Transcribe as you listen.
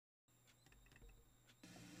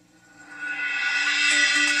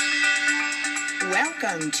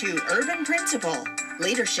Welcome to Urban Principal,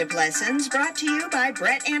 leadership lessons brought to you by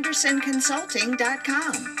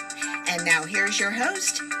BrettAndersonConsulting.com. And now here's your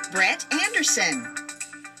host, Brett Anderson.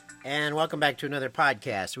 And welcome back to another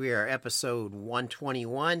podcast. We are episode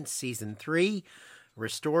 121, season 3,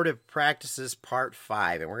 Restorative Practices, part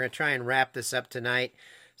 5. And we're going to try and wrap this up tonight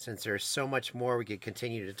since there's so much more we could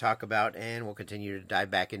continue to talk about, and we'll continue to dive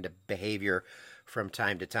back into behavior from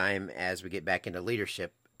time to time as we get back into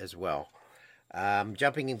leadership as well.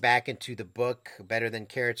 Jumping back into the book, Better Than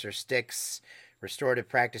Carrots or Sticks, Restorative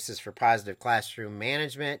Practices for Positive Classroom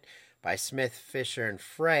Management by Smith, Fisher, and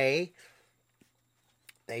Frey.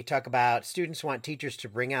 They talk about students want teachers to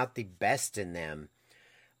bring out the best in them.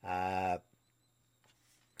 They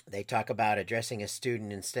talk about addressing a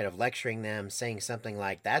student instead of lecturing them, saying something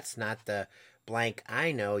like, "That's not the blank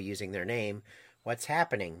I know," using their name. What's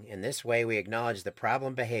happening? In this way, we acknowledge the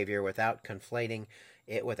problem behavior without conflating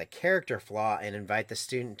it with a character flaw and invite the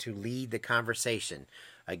student to lead the conversation.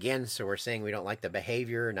 Again, so we're saying we don't like the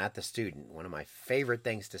behavior, not the student. One of my favorite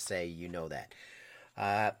things to say, you know that.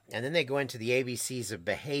 And then they go into the ABCs of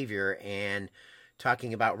behavior and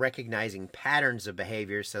talking about recognizing patterns of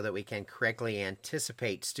behavior so that we can correctly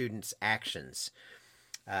anticipate students' actions.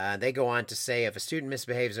 They go on to say if a student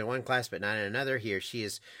misbehaves in one class but not in another, he or she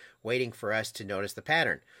is waiting for us to notice the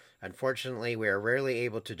pattern. Unfortunately, we are rarely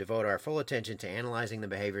able to devote our full attention to analyzing the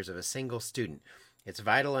behaviors of a single student. It's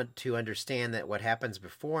vital to understand that what happens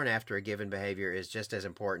before and after a given behavior is just as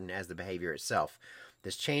important as the behavior itself.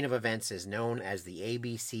 This chain of events is known as the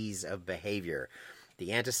ABCs of behavior.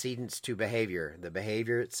 The antecedents to behavior, the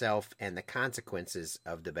behavior itself, and the consequences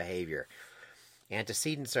of the behavior.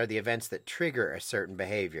 Antecedents are the events that trigger a certain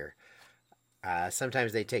behavior.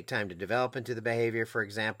 Sometimes they take time to develop into the behavior, for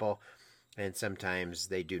example, and sometimes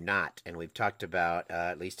they do not. And we've talked about,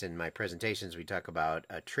 at least in my presentations, we talk about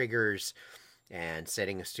triggers and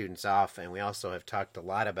setting students off. And we also have talked a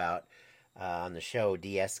lot about, on the show,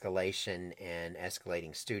 de-escalation and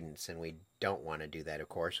escalating students. And we don't want to do that, of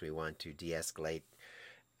course. We want to de-escalate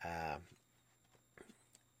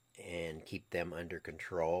and keep them under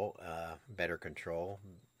control, better control,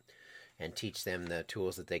 and teach them the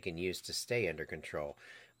tools that they can use to stay under control.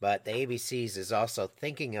 But the ABCs is also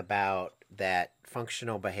thinking about that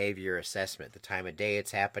functional behavior assessment, the time of day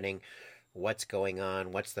it's happening, what's going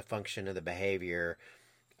on, what's the function of the behavior,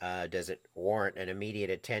 does it warrant an immediate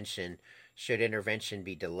attention, should intervention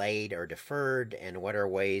be delayed or deferred, and what are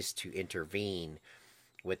ways to intervene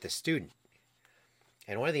with the student.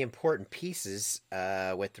 And one of the important pieces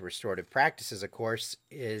with the restorative practices, of course,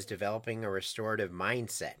 is developing a restorative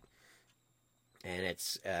mindset. And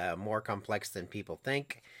it's more complex than people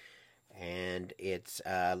think. And it's,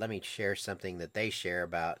 let me share something that they share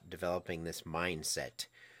about developing this mindset.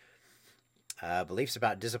 Beliefs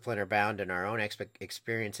about discipline are bound in our own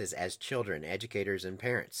experiences as children, educators, and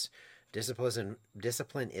parents. Discipline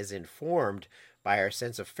is informed by our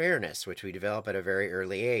sense of fairness, which we develop at a very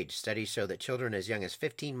early age. Studies show that children as young as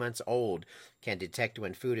 15 months old can detect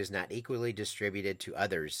when food is not equally distributed to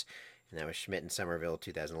others. And that was Schmidt and Somerville,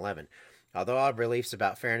 2011. Although our beliefs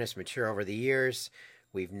about fairness mature over the years,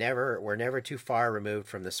 we're never too far removed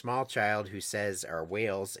from the small child who says or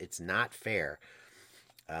wails, "It's not fair."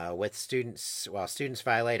 While students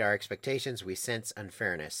violate our expectations, we sense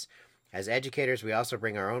unfairness. As educators, we also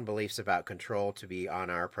bring our own beliefs about control to be on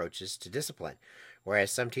our approaches to discipline.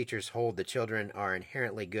 Whereas some teachers hold that children are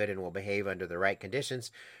inherently good and will behave under the right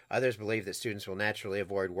conditions, others believe that students will naturally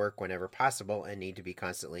avoid work whenever possible and need to be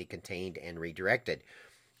constantly contained and redirected.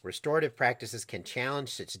 Restorative practices can challenge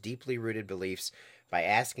such deeply rooted beliefs by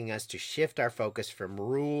asking us to shift our focus from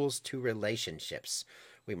rules to relationships.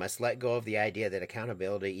 We must let go of the idea that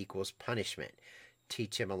accountability equals punishment,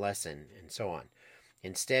 teach him a lesson, and so on.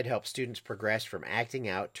 Instead, help students progress from acting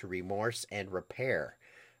out to remorse and repair.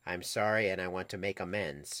 I'm sorry and I want to make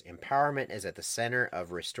amends. Empowerment is at the center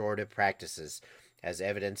of restorative practices, as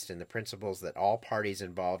evidenced in the principles that all parties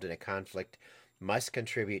involved in a conflict must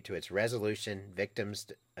contribute to its resolution, victims,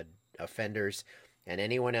 offenders, and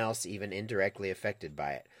anyone else even indirectly affected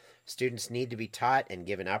by it. Students need to be taught and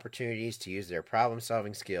given opportunities to use their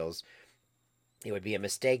problem-solving skills. It would be a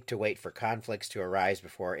mistake to wait for conflicts to arise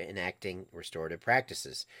before enacting restorative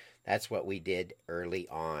practices. That's what we did early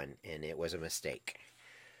on, and it was a mistake.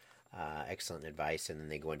 Excellent advice. And then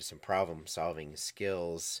they go into some problem-solving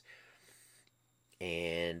skills.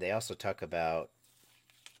 And they also talk about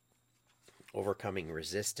overcoming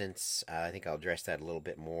resistance. I think I'll address that a little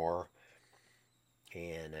bit more.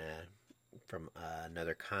 And from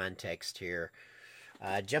another context here.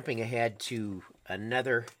 Jumping ahead to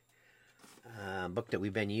another book that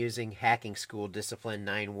we've been using, Hacking School Discipline,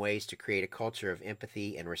 9 Ways to Create a Culture of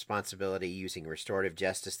Empathy and Responsibility Using Restorative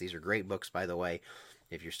Justice. These are great books, by the way,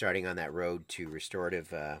 if you're starting on that road to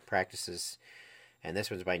restorative practices. And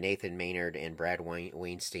this one's by Nathan Maynard and Brad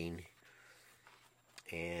Weinstein.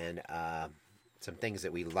 And some things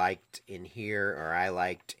that we liked in here, or I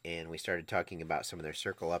liked, and we started talking about some of their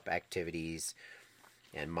circle up activities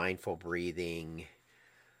and mindful breathing.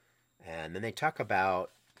 And then they talk about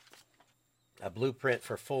a blueprint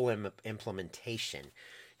for full implementation.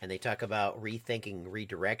 And they talk about rethinking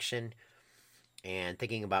redirection and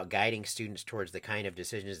thinking about guiding students towards the kind of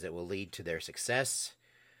decisions that will lead to their success.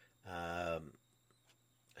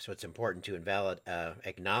 So it's important to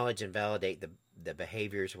acknowledge and validate the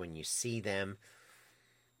behaviors when you see them.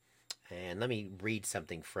 And let me read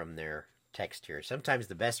something from their text here. Sometimes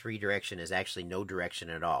the best redirection is actually no direction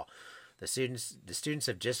at all. The students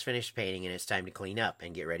have just finished painting and it's time to clean up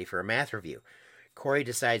and get ready for a math review. Corey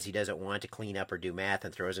decides he doesn't want to clean up or do math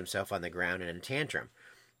and throws himself on the ground in a tantrum.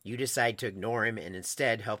 You decide to ignore him and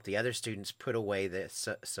instead help the other students put away the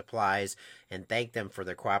supplies and thank them for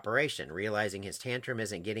their cooperation. Realizing his tantrum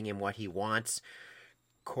isn't getting him what he wants,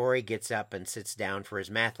 Corey gets up and sits down for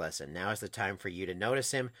his math lesson. Now is the time for you to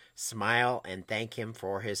notice him, smile, and thank him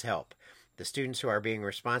for his help. The students who are being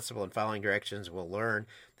responsible and following directions will learn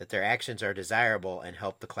that their actions are desirable and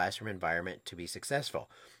help the classroom environment to be successful,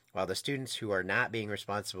 while the students who are not being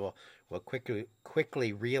responsible will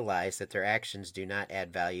quickly realize that their actions do not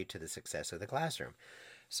add value to the success of the classroom.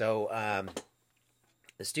 So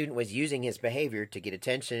the student was using his behavior to get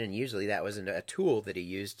attention, and usually that wasn't a tool that he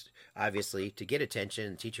used, obviously, to get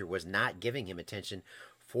attention. The teacher was not giving him attention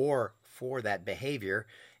for that behavior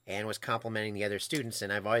and was complimenting the other students.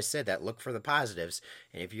 And I've always said that, look for the positives.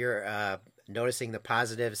 And if you're noticing the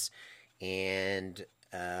positives and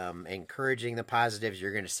encouraging the positives,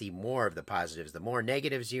 you're going to see more of the positives. The more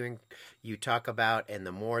negatives you talk about and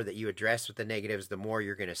the more that you address with the negatives, the more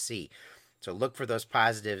you're going to see. So look for those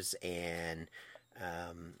positives and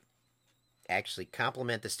actually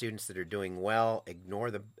compliment the students that are doing well. Ignore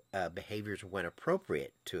the behaviors when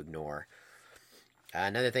appropriate to ignore.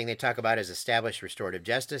 Another thing they talk about is establish restorative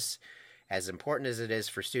justice. As important as it is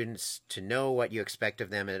for students to know what you expect of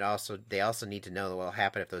them, they also need to know what will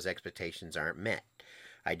happen if those expectations aren't met.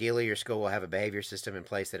 Ideally, your school will have a behavior system in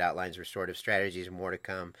place that outlines restorative strategies. More to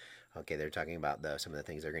come. Okay, they're talking about some of the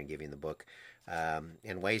things they're going to give you in the book.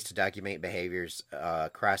 And ways to document behaviors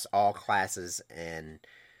across all classes and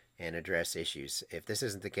address issues. If this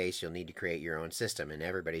isn't the case, you'll need to create your own system. And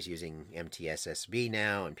everybody's using MTSSB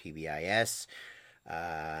now and PBIS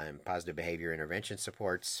and positive behavior intervention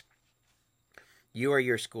supports. You or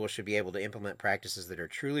your school should be able to implement practices that are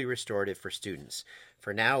truly restorative for students.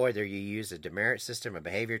 For now, whether you use a demerit system, a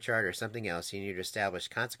behavior chart, or something else, you need to establish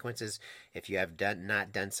consequences if you have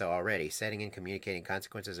not done so already. Setting and communicating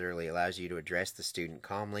consequences early allows you to address the student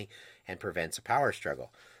calmly and prevents a power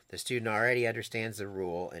struggle. The student already understands the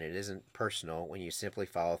rule, and it isn't personal when you simply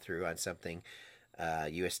follow through on something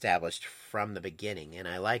you established from the beginning. And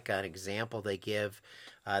I like an example they give.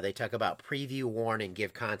 They talk about preview, warn, and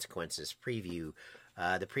give consequences. Preview.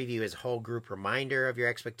 The preview is a whole group reminder of your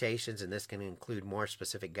expectations, and this can include more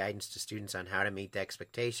specific guidance to students on how to meet the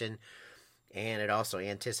expectation. And it also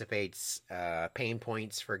anticipates pain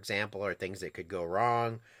points, for example, or things that could go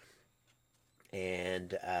wrong.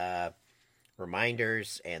 And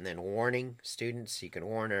reminders, and then warning students. You can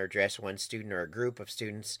warn or address one student or a group of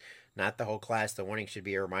students, not the whole class. The warning should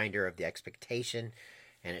be a reminder of the expectation,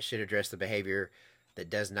 and it should address the behavior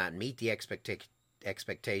that does not meet the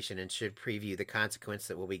expectation and should preview the consequence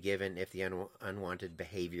that will be given if the unwanted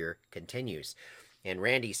behavior continues. And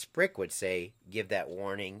Randy Sprick would say, give that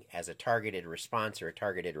warning as a targeted response or a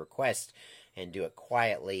targeted request and do it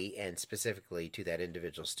quietly and specifically to that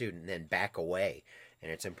individual student, and then back away.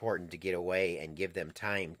 And it's important to get away and give them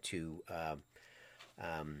time to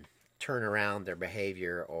turn around their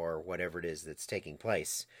behavior or whatever it is that's taking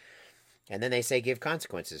place. And then they say give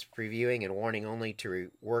consequences, previewing and warning only to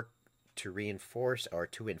work to reinforce or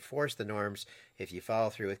to enforce the norms if you follow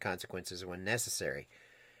through with consequences when necessary.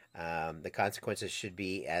 The consequences should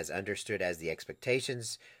be as understood as the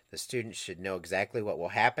expectations. The students should know exactly what will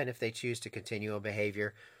happen if they choose to continue a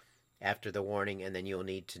behavior after the warning, and then you'll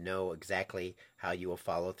need to know exactly how you will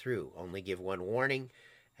follow through. Only give one warning.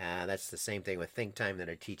 That's the same thing with Think Time that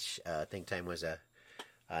I teach. Think Time was a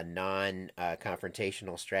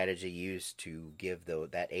non-confrontational strategy used to give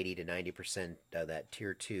that 80 to 90% of that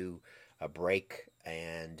Tier 2 a break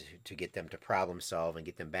and to get them to problem solve and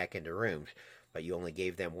get them back into rooms. But you only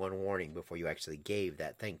gave them one warning before you actually gave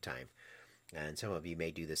that Think Time. And some of you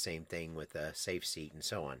may do the same thing with a safe seat and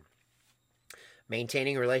so on.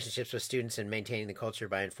 Maintaining relationships with students and maintaining the culture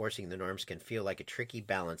by enforcing the norms can feel like a tricky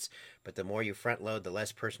balance, but the more you front load, the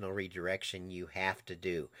less personal redirection you have to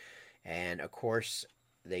do. And of course,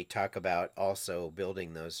 they talk about also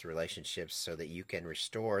building those relationships so that you can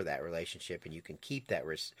restore that relationship and you can keep that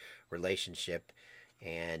relationship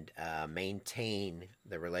and maintain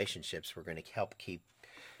the relationships. We're going to help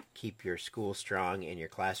keep your school strong and your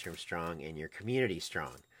classroom strong and your community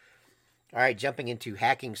strong. All right, jumping into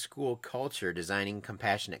Hacking School Culture, Designing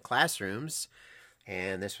Compassionate Classrooms.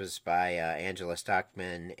 And this was by Angela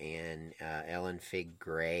Stockman and Ellen Fig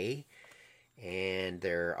Gray. And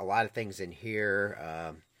there are a lot of things in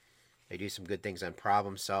here. They do some good things on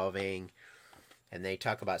problem solving. And they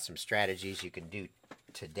talk about some strategies you can do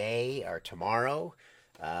today or tomorrow.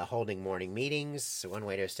 Holding morning meetings. So one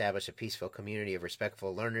way to establish a peaceful community of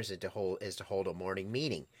respectful learners is to hold a morning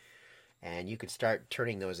meeting. And you could start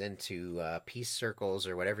turning those into peace circles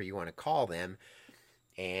or whatever you want to call them,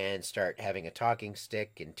 and start having a talking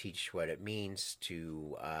stick and teach what it means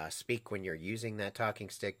to speak when you're using that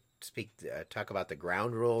talking stick. Talk about the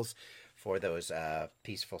ground rules for those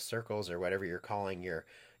peaceful circles or whatever you're calling your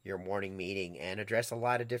morning meeting, and address a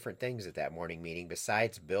lot of different things at that morning meeting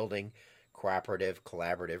besides building cooperative,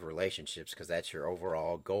 collaborative relationships, because that's your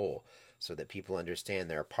overall goal, so that people understand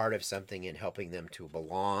they're a part of something and helping them to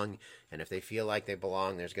belong. And if they feel like they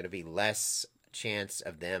belong, there's going to be less chance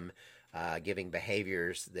of them giving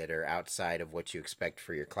behaviors that are outside of what you expect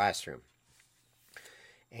for your classroom.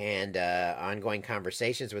 And ongoing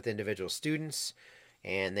conversations with individual students.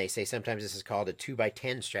 And they say sometimes this is called a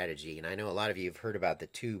 2x10 strategy. And I know a lot of you have heard about the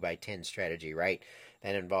 2x10 strategy, right?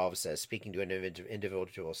 That involves speaking to an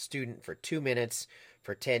individual student for 2 minutes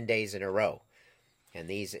for 10 days in a row. And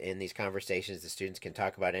in these conversations, the students can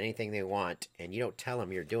talk about anything they want. And you don't tell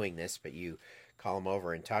them you're doing this, but you call them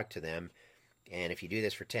over and talk to them. And if you do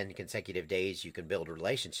this for 10 consecutive days, you can build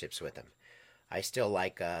relationships with them. I still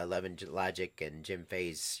like Levin Logic and Jim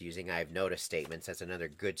Fay's using I've noticed statements. That's another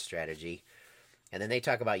good strategy. And then they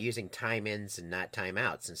talk about using time-ins and not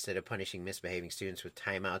time-outs. Instead of punishing misbehaving students with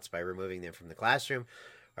time-outs by removing them from the classroom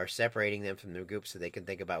or separating them from the group so they can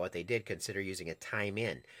think about what they did, consider using a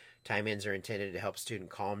time-in. Time-ins are intended to help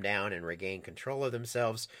students calm down and regain control of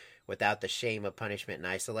themselves without the shame of punishment and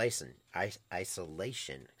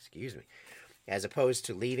isolation. As opposed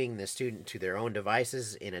to leaving the student to their own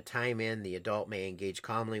devices, in a time-in, the adult may engage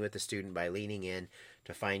calmly with the student by leaning in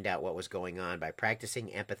to find out what was going on. By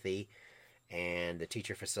practicing empathy, and the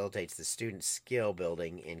teacher facilitates the student's skill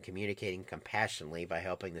building in communicating compassionately by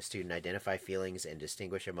helping the student identify feelings and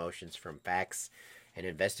distinguish emotions from facts and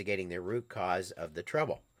investigating the root cause of the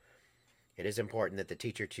trouble. It is important that the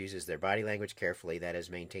teacher chooses their body language carefully, that is,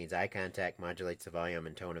 maintains eye contact, modulates the volume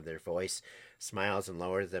and tone of their voice, smiles and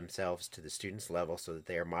lowers themselves to the student's level so that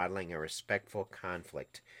they are modeling a respectful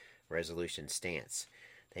conflict resolution stance.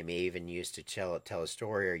 They may even use to tell a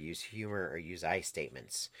story or use humor or use I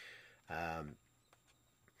statements.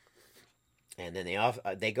 And then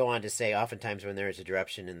they go on to say, oftentimes when there is a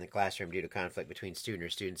disruption in the classroom due to conflict between student or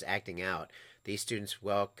students acting out, these students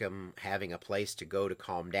welcome having a place to go to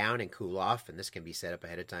calm down and cool off, and this can be set up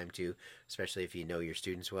ahead of time too, especially if you know your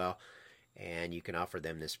students well. And you can offer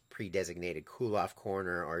them this pre-designated cool-off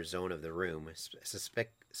corner or zone of the room,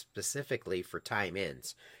 specifically for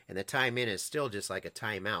time-ins. And the time-in is still just like a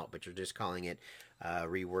time-out, but you're just calling it,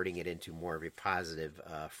 rewording it into more of a positive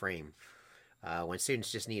frame. When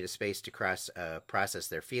students just need a space to process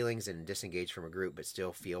their feelings and disengage from a group, but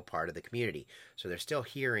still feel part of the community. So they're still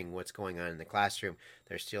hearing what's going on in the classroom.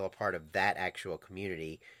 They're still a part of that actual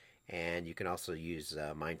community. And you can also use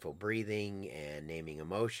mindful breathing and naming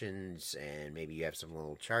emotions, and maybe you have some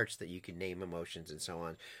little charts that you can name emotions and so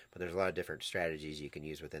on. But there's a lot of different strategies you can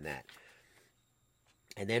use within that.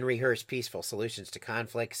 And then rehearse peaceful solutions to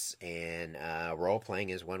conflicts, and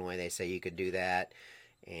role-playing is one way they say you could do that.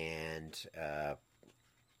 And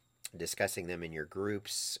discussing them in your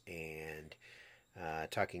groups, and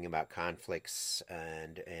talking about conflicts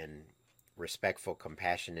and respectful,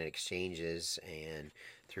 compassionate exchanges. And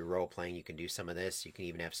through role-playing, you can do some of this. You can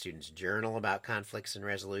even have students journal about conflicts and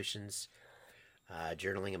resolutions.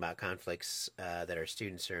 Journaling about conflicts that our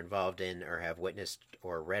students are involved in or have witnessed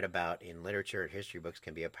or read about in literature and history books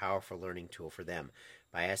can be a powerful learning tool for them,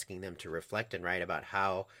 by asking them to reflect and write about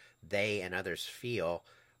how they and others feel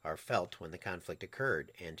or felt when the conflict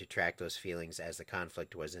occurred, and to track those feelings as the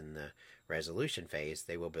conflict was in the resolution phase.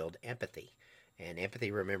 They will build empathy. And empathy,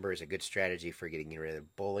 remember, is a good strategy for getting rid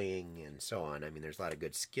of bullying and so on. I mean, there's a lot of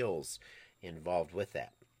good skills involved with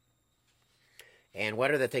that. And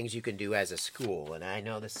what are the things you can do as a school? And I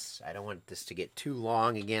know this, I don't want this to get too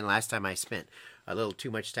long. Again, last time I spent a little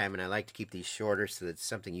too much time, and I like to keep these shorter so that it's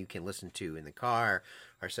something you can listen to in the car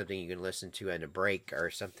or something you can listen to in a break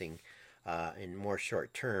or something in more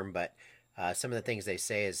short term. But some of the things they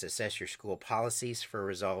say is assess your school policies for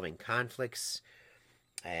resolving conflicts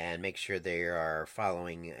and make sure they are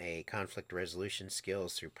following a conflict resolution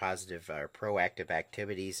skills through positive or proactive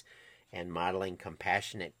activities and modeling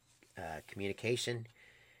compassionate communication,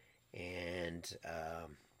 and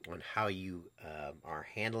on how you are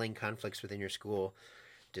handling conflicts within your school.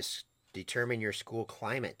 Determine your school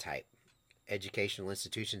climate type. Educational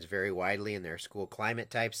institutions vary widely in their school climate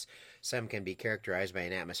types. Some can be characterized by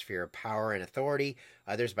an atmosphere of power and authority,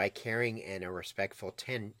 others by caring and a respectful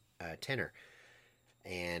tenor.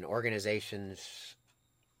 And organizations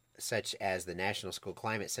such as the National School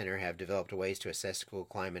Climate Center have developed ways to assess school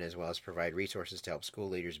climate as well as provide resources to help school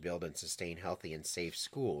leaders build and sustain healthy and safe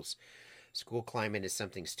schools. School climate is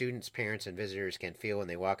something students, parents, and visitors can feel when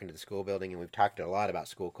they walk into the school building, and we've talked a lot about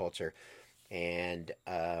school culture. And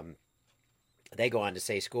they go on to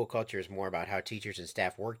say school culture is more about how teachers and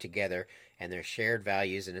staff work together and their shared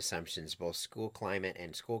values and assumptions. Both school climate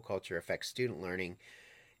and school culture affect student learning,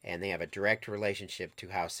 and they have a direct relationship to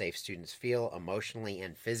how safe students feel emotionally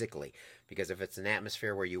and physically. Because if it's an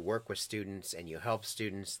atmosphere where you work with students and you help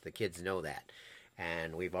students, the kids know that.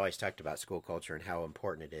 And we've always talked about school culture and how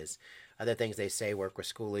important it is. Other things they say: work with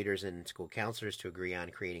school leaders and school counselors to agree on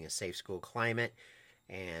creating a safe school climate,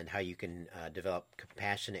 and how you can develop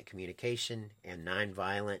compassionate communication and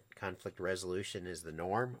nonviolent conflict resolution is the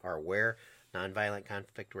norm, or where nonviolent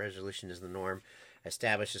conflict resolution is the norm.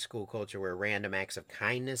 Establish a school culture where random acts of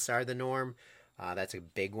kindness are the norm. That's a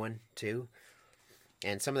big one, too.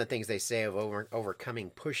 And some of the things they say of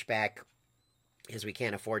overcoming pushback is we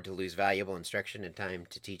can't afford to lose valuable instruction and time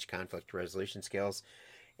to teach conflict resolution skills.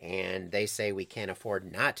 And they say we can't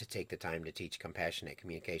afford not to take the time to teach compassionate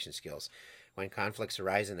communication skills. When conflicts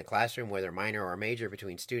arise in the classroom, whether minor or major,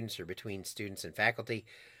 between students or between students and faculty,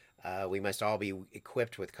 we must all be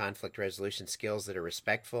equipped with conflict resolution skills that are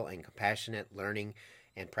respectful and compassionate. Learning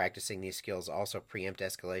and practicing these skills also preempt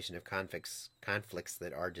escalation of conflicts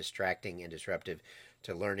that are distracting and disruptive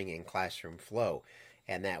to learning and classroom flow.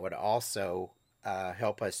 And that would also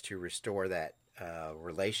help us to restore that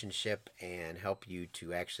relationship and help you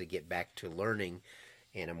to actually get back to learning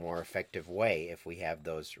in a more effective way if we have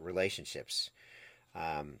those relationships.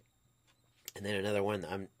 And then another one,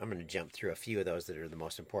 I'm going to jump through a few of those that are the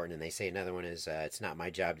most important. And they say another one is, it's not my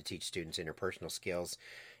job to teach students interpersonal skills.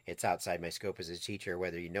 It's outside my scope as a teacher.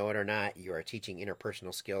 Whether you know it or not, you are teaching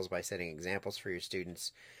interpersonal skills by setting examples for your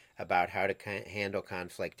students about how to handle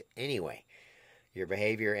conflict anyway. Your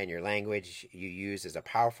behavior and your language you use is a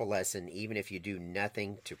powerful lesson, even if you do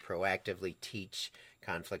nothing to proactively teach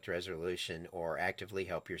conflict resolution or actively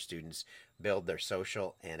help your students build their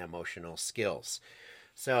social and emotional skills.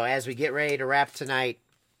 So as we get ready to wrap tonight,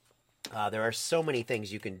 there are so many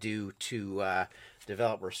things you can do to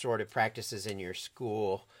develop restorative practices in your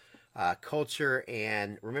school culture.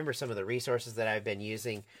 And remember some of the resources that I've been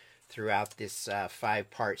using throughout this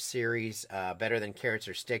 5-part series. Better Than Carrots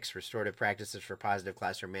or Sticks, Restorative Practices for Positive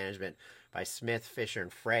Classroom Management by Smith, Fisher,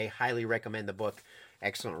 and Frey. Highly recommend the book.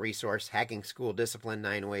 Excellent resource. Hacking School Discipline,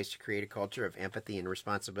 9 Ways to Create a Culture of Empathy and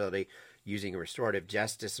Responsibility Using Restorative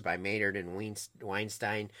Justice by Maynard and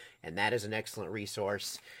Weinstein. And that is an excellent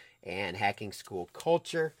resource. And Hacking School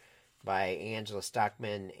Culture by Angela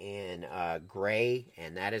Stockman and Gray.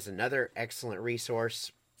 And that is another excellent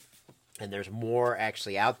resource. And there's more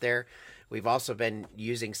actually out there. We've also been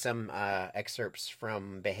using some excerpts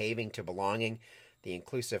from Behaving to Belonging, The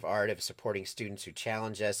Inclusive Art of Supporting Students Who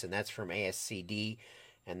Challenge Us, and that's from ASCD,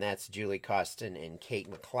 and that's Julie Costin and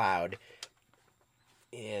Kate McLeod.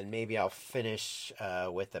 And maybe I'll finish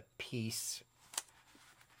with a piece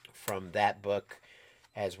from that book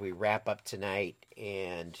as we wrap up tonight.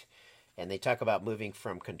 And they talk about moving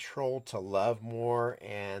from control to love more,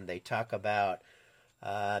 and they talk about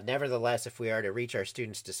nevertheless, if we are to reach our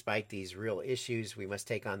students despite these real issues, we must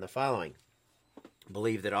take on the following.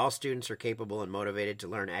 Believe that all students are capable and motivated to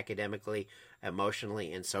learn academically,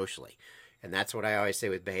 emotionally, and socially. And that's what I always say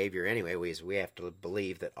with behavior anyway, is we have to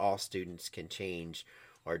believe that all students can change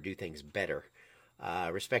or do things better.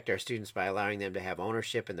 Respect our students by allowing them to have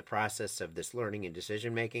ownership in the process of this learning and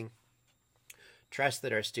decision making. Trust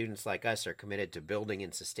that our students, like us, are committed to building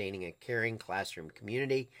and sustaining a caring classroom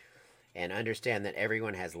community. And understand that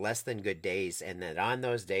everyone has less than good days, and that on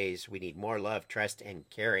those days we need more love, trust, and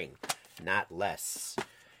caring, not less.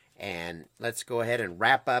 And let's go ahead and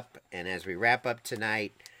wrap up. And as we wrap up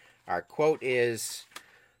tonight, our quote is,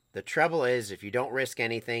 The trouble is, if you don't risk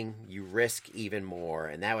anything, you risk even more.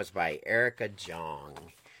 And that was by Erica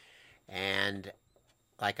Jong. And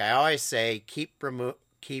like I always say, keep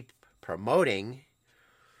promoting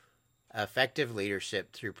effective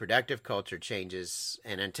leadership through productive culture changes.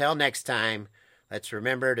 And until next time, let's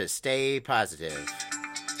remember to stay positive.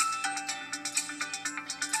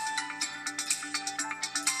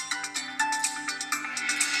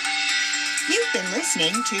 You've been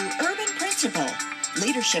listening to Urban Principal,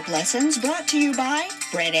 leadership lessons brought to you by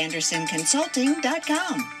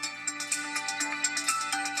BrettAndersonConsulting.com.